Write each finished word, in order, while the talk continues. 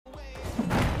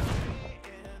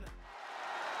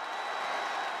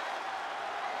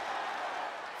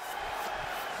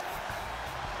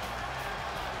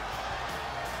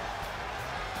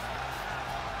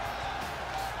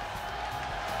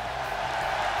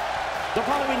The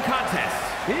following contest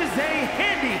is a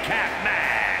handicap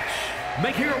match.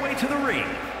 Making her way to the ring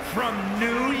from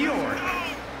New York,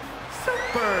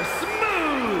 Super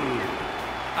Smooth.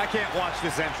 I can't watch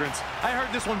this entrance. I heard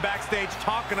this one backstage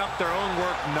talking up their own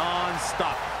work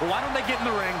non-stop. Well, why don't they get in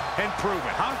the ring and prove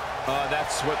it, huh?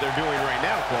 That's what they're doing right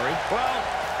now, Corey. Well,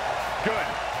 good.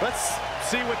 Let's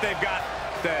see what they've got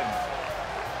then.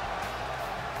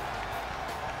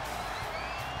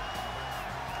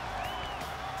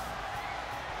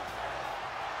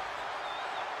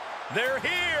 They're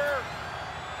here.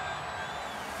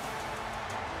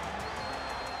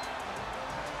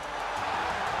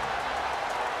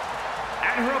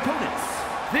 And her opponents,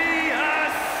 the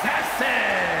Assassins.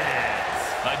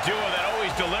 A duo that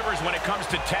always delivers when it comes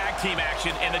to tag team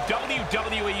action, and the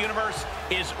WWE Universe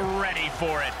is ready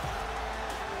for it.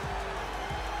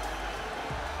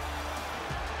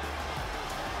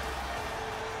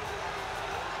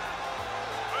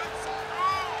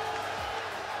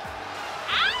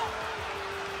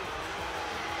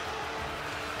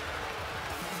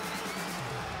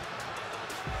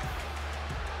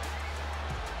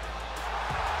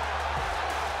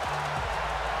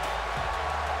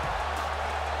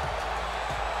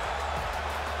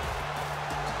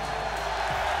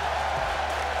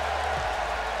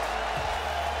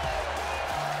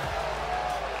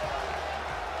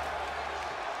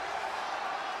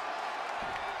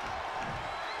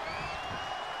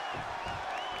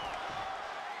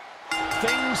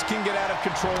 Things can get out of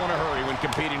control in a hurry when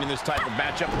competing in this type of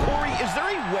matchup. Corey, is there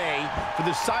a way for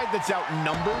the side that's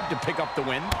outnumbered to pick up the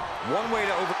win? One way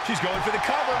to She's going for the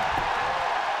cover.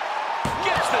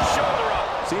 Gets the shoulder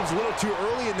up. Seems a little too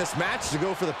early in this match to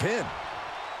go for the pin.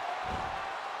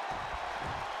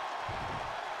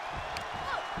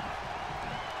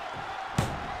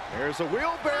 There's a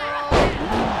wheelbarrow.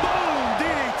 Boom!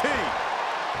 DDT.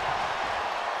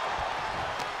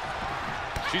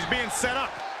 She's being set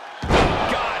up.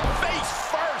 God, face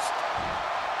first.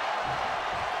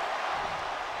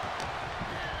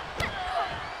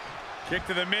 Kick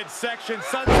to the midsection,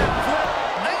 sunset flip.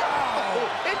 Wow!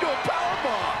 Into a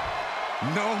powerbomb.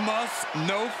 No muss,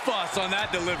 no fuss on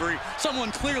that delivery.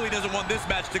 Someone clearly doesn't want this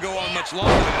match to go on much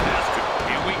longer than it has to.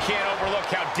 And we can't overlook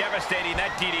how devastating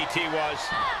that DDT was.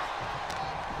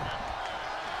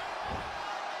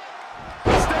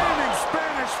 Standing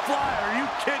Spanish fly, are you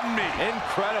kidding me?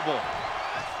 Incredible.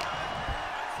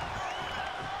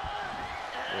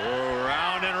 Oh,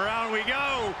 round and round we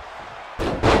go.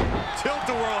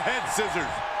 Tilt-a-whirl head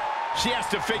scissors. She has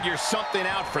to figure something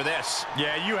out for this.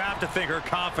 Yeah, you have to think her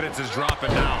confidence is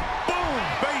dropping now. Boom!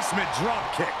 Basement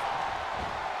drop kick.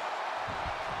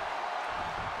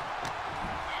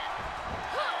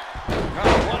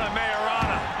 Oh, what a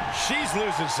Mayorana. She's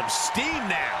losing some steam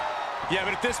now. Yeah,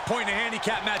 but at this point in a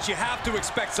handicap match, you have to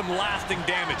expect some lasting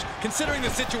damage. Considering the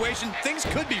situation, things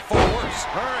could be far worse.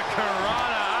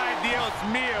 Hurricanrana, ay Dios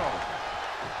mío.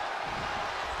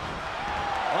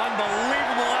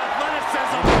 Unbelievable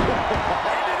athleticism.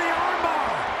 Into the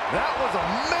armbar. That was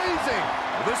amazing.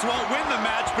 This won't win the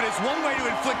match, but it's one way to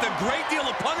inflict a great deal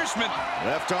of punishment.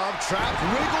 Left arm trap,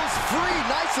 wiggles free.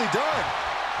 Nicely done.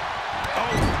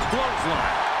 Oh,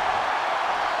 clothesline.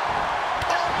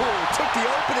 Oh, took the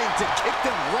opening to kick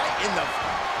them right in the...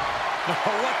 Oh,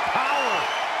 what power.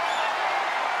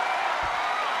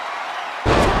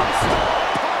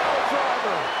 Power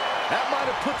driver. That might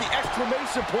have put the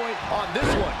exclamation point on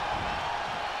this one.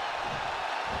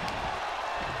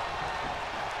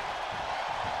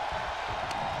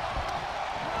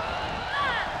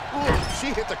 Ooh,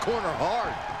 she hit the corner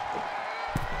hard.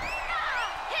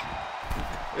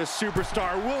 This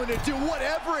superstar willing to do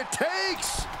whatever it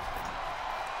takes.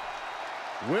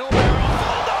 Wheelbarrow.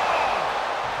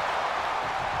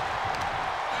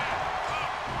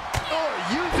 Oh,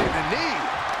 using the knee.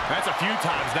 That's a few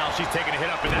times now she's taken a hit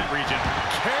up in that region.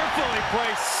 Carefully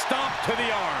placed stomp to the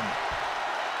arm.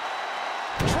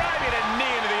 Driving a knee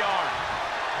into the arm.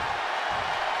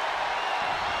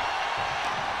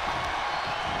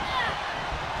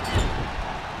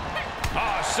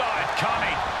 Oh, saw it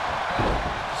coming.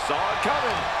 Saw it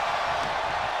coming.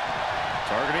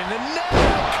 Targeting the neck.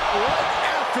 Right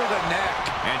after the neck.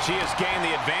 And she has gained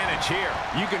the advantage here.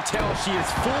 You can tell she is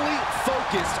fully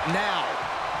focused now.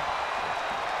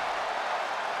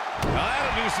 Well,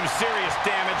 that'll do some serious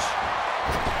damage.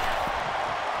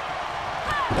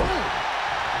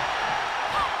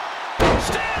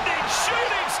 Standing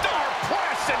shooting star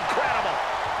press, incredible.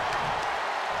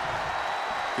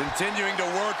 Continuing to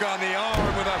work on the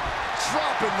arm with a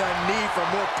Drop in the knee for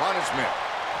more punishment.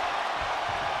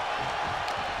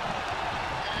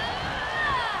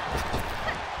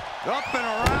 Up and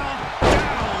around,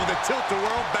 down with a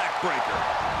tilt-a-whirl backbreaker.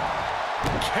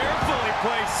 Carefully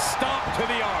placed stomp to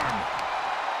the arm.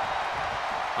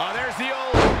 Oh, there's the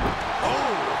old...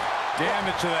 Oh,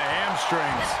 damage to the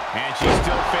hamstrings. And she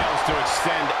still fails to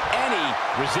extend any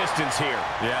resistance here.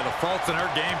 Yeah, the faults in her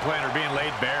game plan are being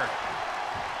laid bare.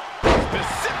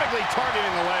 Specifically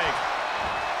targeting the leg.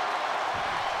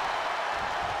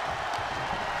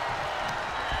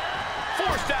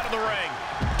 Forced out of the ring.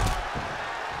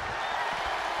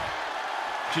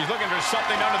 She's looking for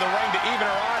something under the ring to even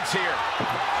her odds here.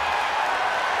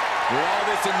 With all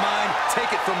this in mind,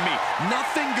 take it from me.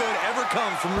 Nothing good ever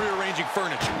comes from rearranging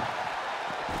furniture.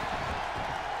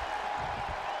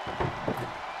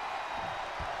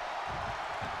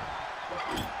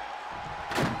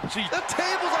 The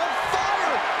table's on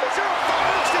fire! Is there a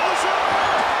fire extinguisher?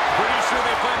 Pretty sure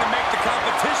they plan to make the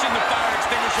competition the fire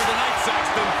extinguisher tonight,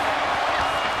 Saxton.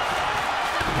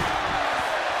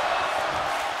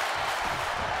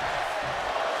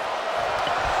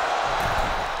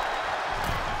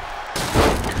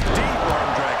 Deep arm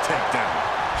drag takedown.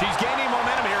 She's gaining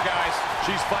momentum here, guys.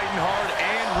 She's fighting hard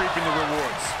and reaping the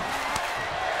rewards.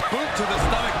 Boot to the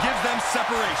stomach gives them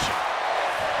separation.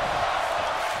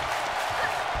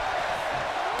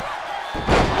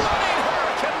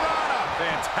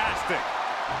 Fantastic.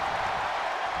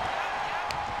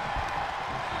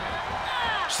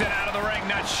 Sit out of the ring,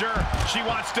 not sure she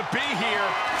wants to be here,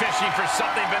 fishing for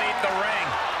something beneath the ring.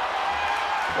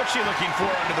 What's she looking for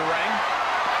under the ring?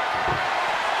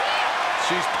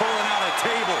 She's pulling out a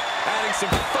table, adding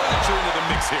some furniture into the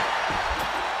mix here.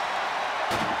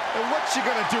 And what's she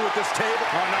gonna do with this table?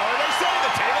 Oh no, are they setting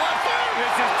the table on fire?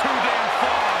 This is too damn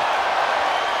far.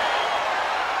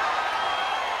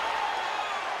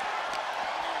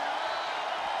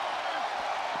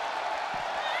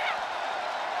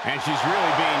 And she's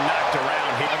really being knocked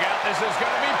around here. Look out, this is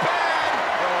going to be bad.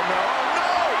 Oh, no,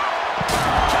 no!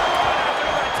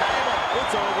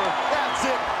 It's over. That's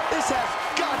it. This has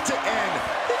got to end.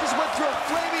 They just went through a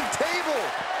flaming table.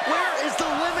 Where is the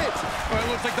limit? Well,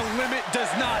 it looks like the limit does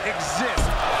not exist.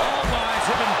 All lines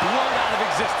have been blown out of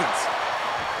existence.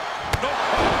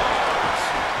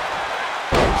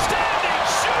 Standing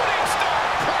shooting star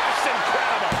crash,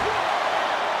 incredible.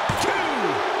 Two.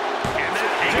 And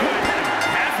that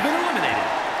has been eliminated.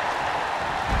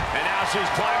 And now she's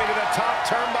climbing to the top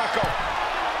turnbuckle.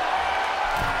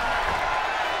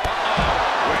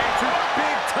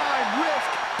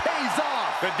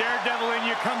 The daredevil in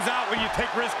you comes out when you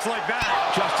take risks like that.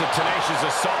 Just a tenacious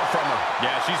assault from her.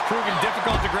 Yeah, she's proving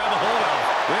difficult to grab a hold of.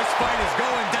 This fight is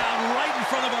going down right in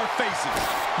front of our faces.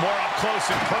 More up close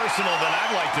and personal than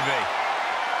I'd like to be.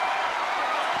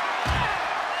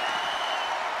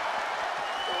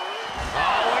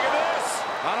 Oh, look at this.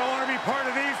 I don't want to be part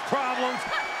of these problems.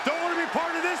 Don't want to be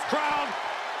part of this crowd.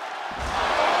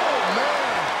 Oh,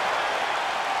 man.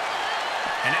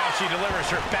 And now she delivers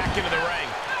her back into the ring.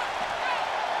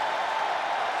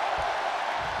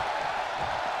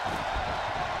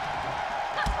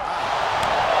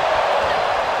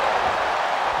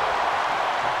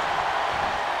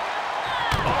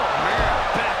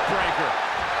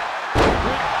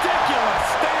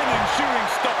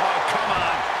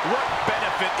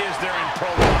 Is there in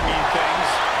prolonging things?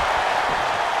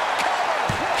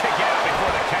 Kick out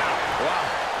before the count. Wow,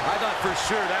 I thought for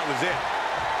sure that was it.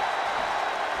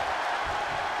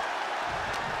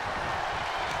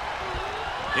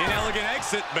 Inelegant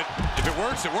exit, but if it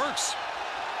works, it works.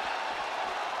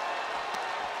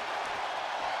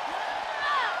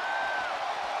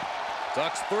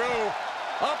 Ducks through,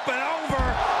 up and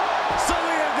over.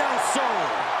 Zelina del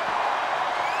Sol.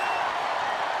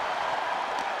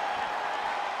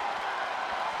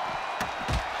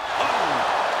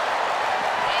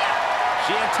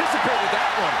 She anticipated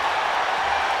that one.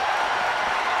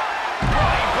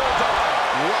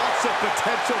 Lots of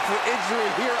potential for injury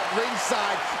here at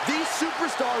ringside. These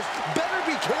superstars better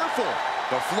be careful.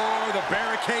 The floor, the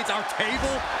barricades, our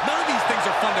table, none of these things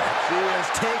are fun to... She has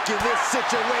taken this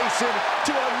situation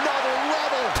to another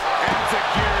level. And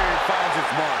security finds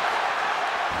its mark.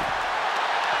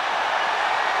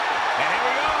 And here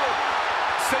we go.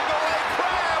 Single leg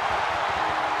crab.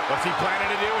 What's he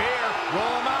planning to do here?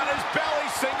 Roll him on his belly.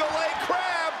 Single leg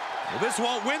crab. Well, this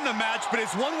won't win the match, but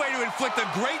it's one way to inflict a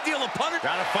great deal of punishment.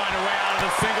 Gotta find a way out of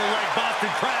the single leg Boston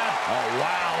crab. Oh,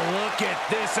 wow. Look at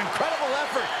this incredible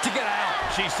effort to get out.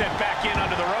 She's sent back in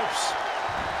under the ropes.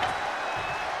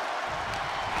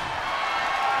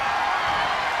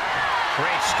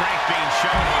 Great strength being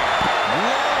shown here.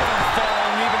 Low and fall,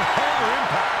 and even harder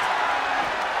impact.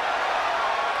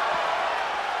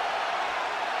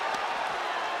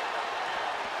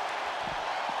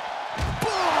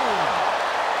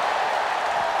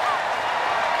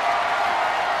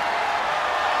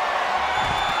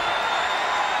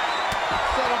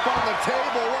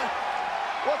 table.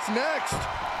 What's next?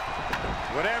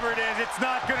 Whatever it is, it's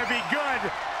not going to be good.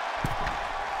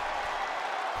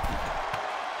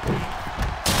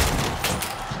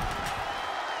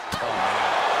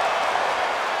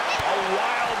 A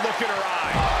wild look in her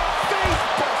eye. Face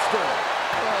buster.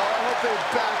 Oh, I hope they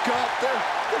back up.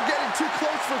 They're getting too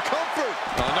close for comfort.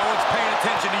 Oh, no one's paying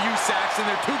attention to you, Saxton.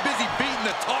 They're too busy beating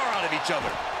the tar out of each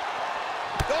other.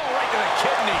 Oh, right to the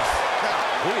kidneys.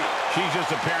 She's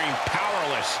just appearing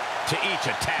powerless to each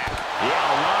attack. Yeah,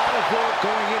 a lot of work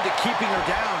going into keeping her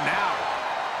down now.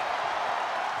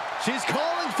 She's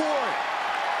calling for it.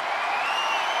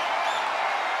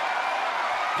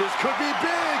 This could be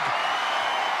big.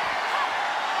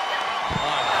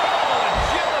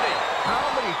 Agility.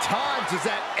 How many times does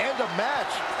that end a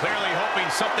match? Clearly hoping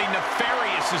something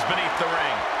nefarious is beneath the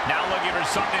ring. Now looking for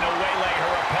something to waylay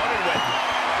her opponent with.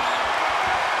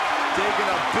 Taking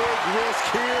a big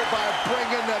risk here by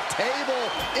bringing the table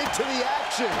into the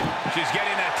action. She's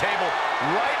getting that table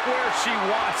right where she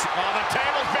wants it. Oh, the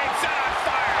table's being set on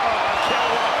fire. Oh, I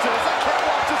can't watch this. I can't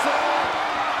watch this at all.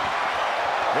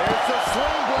 There's the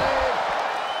sling blade.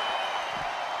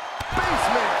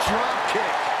 Basement drop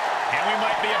kick. And we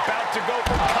might be about to go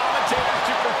from commentators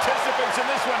to participants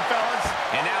in this one, fellas.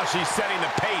 And now she's setting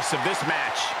the pace of this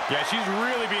match. Yeah, she's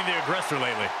really being the aggressor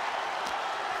lately.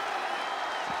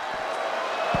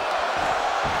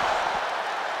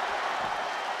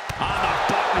 On the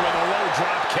button with a low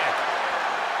drop kick.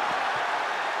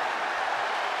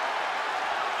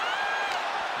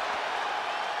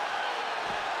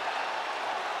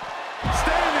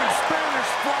 Standing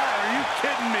Spanish fly, are you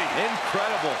kidding me?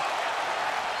 Incredible.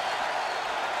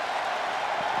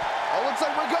 Oh, looks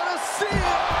like we're gonna see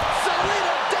it.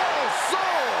 Zelina del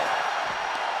Sol.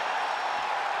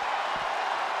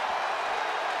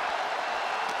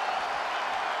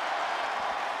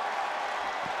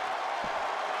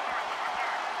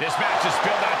 This match is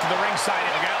spilled out to the ringside.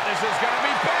 Look out, this is going to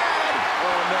be bad.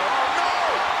 Oh, no. Oh, no.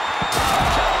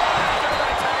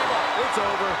 It's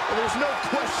over. Well, there's no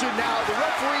question now. The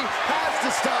referee has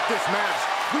to stop this match.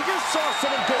 We just saw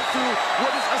someone go through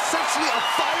what is essentially a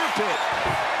fire pit.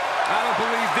 I don't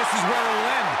believe this is where it'll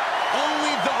end.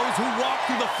 Only those who walk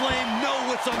through the flame know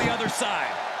what's on the other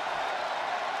side.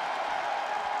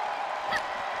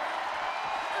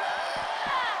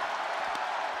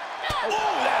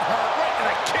 Oh, that hurt right to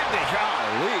the kidney.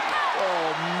 Golly.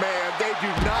 Oh, man, they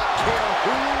do not care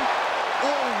who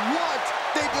or what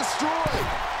they destroy.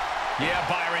 Yeah,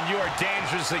 Byron, you are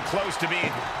dangerously close to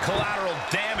being collateral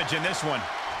damage in this one.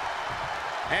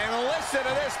 And listen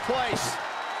to this place.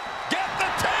 Get the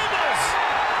tables!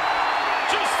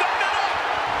 Just setting it up!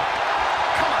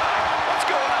 Come on, what's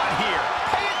going on here?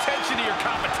 Pay attention to your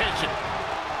competition.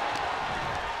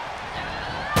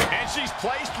 And she's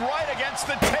placed right against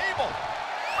the table.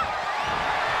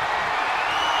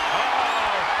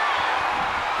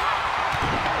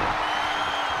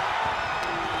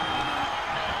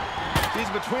 He's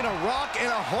between a rock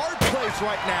and a hard place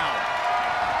right now.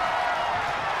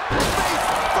 Face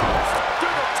first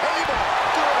through the table.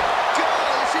 Good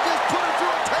God, she just put her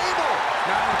through a table.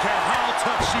 Now, I don't care how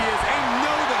tough she is, ain't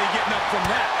nobody getting up from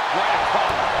that. Right across.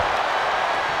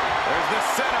 There's the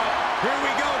setup. Here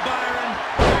we go, Byron.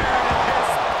 There it is,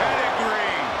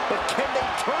 pedigree. But can they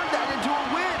turn that into a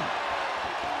win?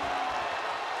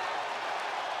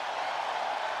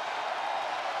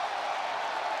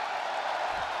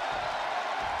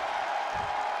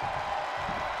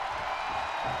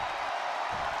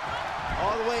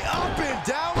 All the way up and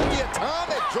down with the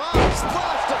atomic drop.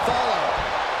 Splash to follow.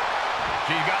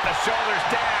 She's got the shoulders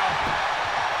down.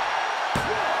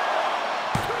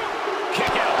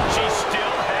 Kick out. She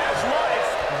still has life.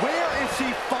 Where is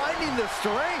she finding the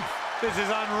strength? This is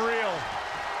unreal.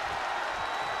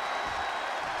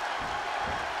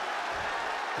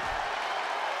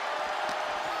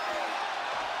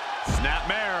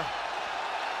 Snapmare.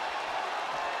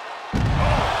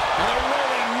 And a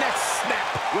rolling neck snap.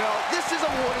 Well, this is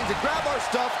a warning to grab our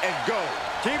stuff and go.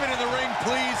 Keep it in the ring,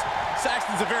 please.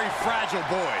 Saxton's a very fragile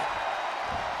boy.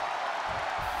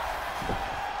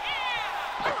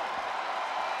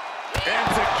 And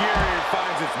Sakura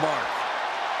finds its mark.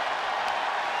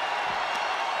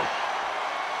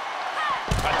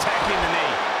 Attacking the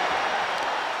knee.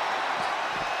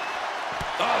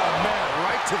 Oh, man,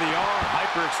 right to the arm.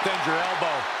 Hyperextend your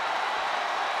elbow.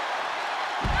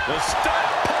 The stud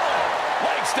pull.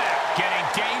 Leg snap. Getting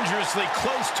dangerously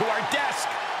close to our desk.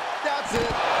 That's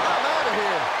it. I'm out of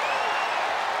here.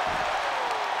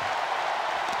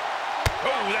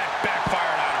 Oh, that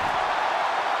backfired on him.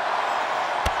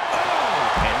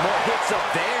 Oh, and more hits up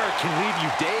there can leave you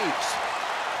dazed.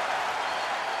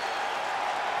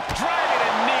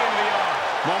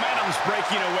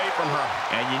 breaking away from her.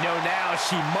 And you know now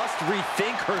she must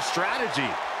rethink her strategy.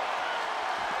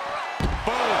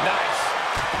 Boom, nice.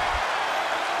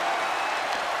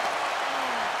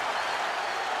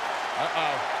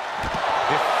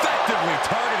 Effectively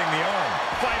targeting the arm.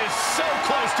 Fight is so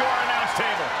close to our announce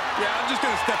table. Yeah, I'm just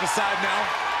going to step aside now.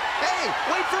 Hey,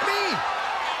 wait for me!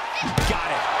 Got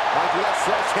it. Michael, that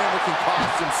sledgehammer can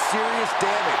cause some serious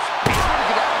damage. He's going to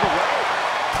get out of the way.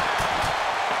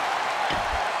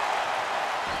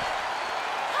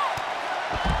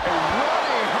 A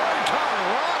running hurricane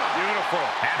run. Beautiful.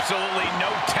 Absolutely no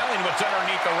telling what's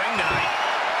underneath the ring tonight.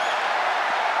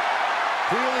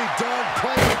 Really done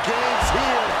playing games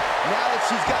here. Now that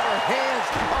she's got her hands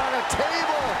on a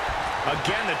table.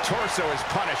 Again, the torso is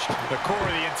punished. The core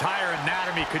of the entire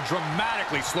anatomy could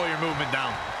dramatically slow your movement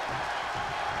down.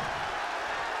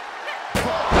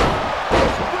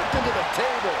 Whipped into the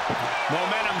table.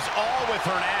 Momentum's all with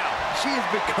her now. She has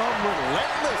become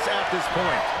relentless at this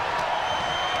point.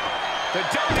 The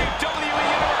WWE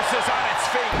Universe is on its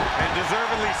feet. And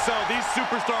deservedly so. These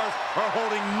superstars are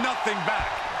holding nothing back.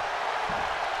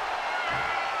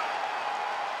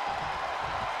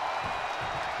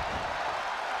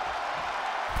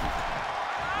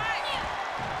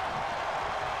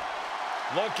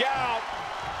 Look out.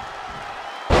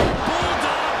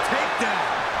 Bulldog takedown.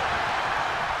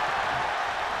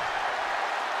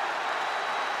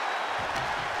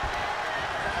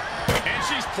 And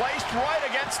she's placed right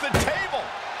against the table.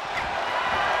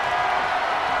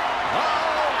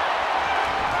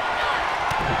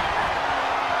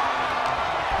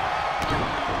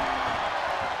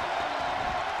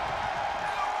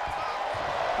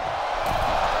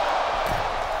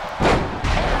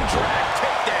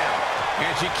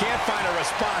 She can't find a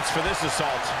response for this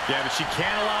assault. Yeah, but she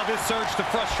can't allow this surge to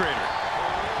frustrate her.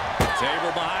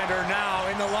 Table behind her now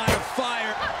in the line of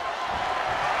fire.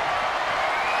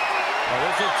 Oh,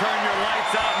 this will turn your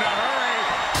lights out in a hurry.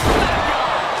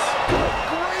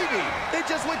 Gravy! They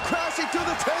just went crashing through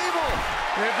the table.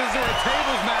 If this were a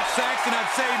tables match, Saxton, I'd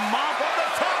say mop on the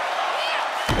top.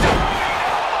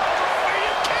 Are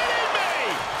you kidding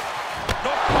me?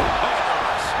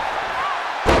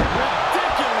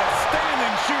 Ridiculous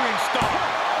standing shooting star.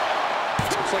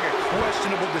 Looks like a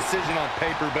questionable decision on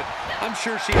paper, but I'm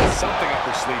sure she has something up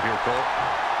her sleeve here, Cole.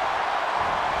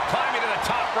 Climbing to the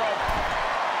top rope.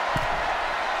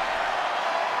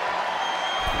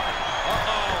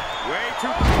 Way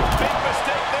too Big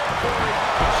mistake there, Corey.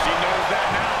 She knows that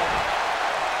now.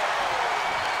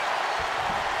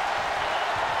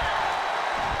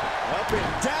 Up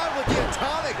and down with the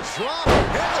atomic drop. And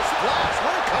the splash.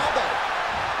 What a combo.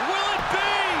 Will it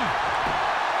be?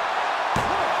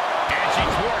 And she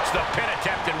thwarts the pin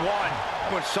attempt in one. I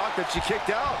was shocked that she kicked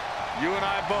out. You and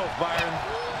I both, Byron.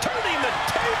 Turning the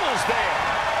tables there.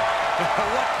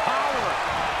 What power.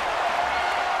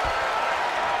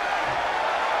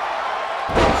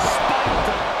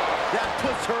 That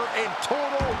puts her in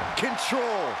total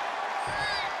control.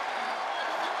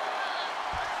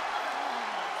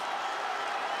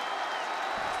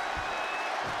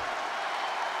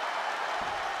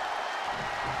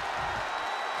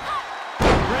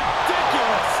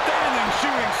 Ridiculous standing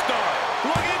shooting star.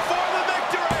 Looking for the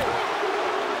victory.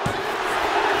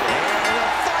 And the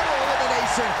final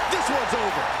elimination. This one's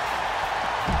over.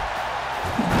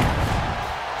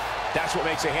 That's what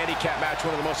makes a handicap match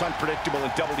one of the most unpredictable in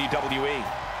WWE.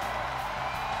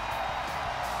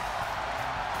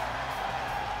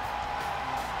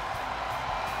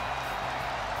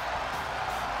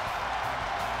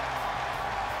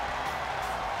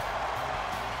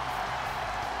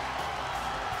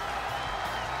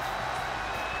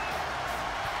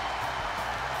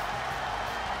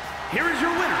 Here is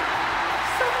your winner,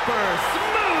 Super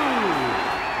Smooth.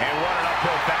 And what an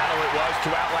uphill battle it was to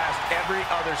outlast every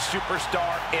other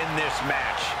superstar in this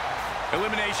match.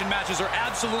 Elimination matches are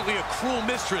absolutely a cruel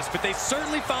mistress, but they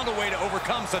certainly found a way to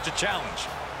overcome such a challenge.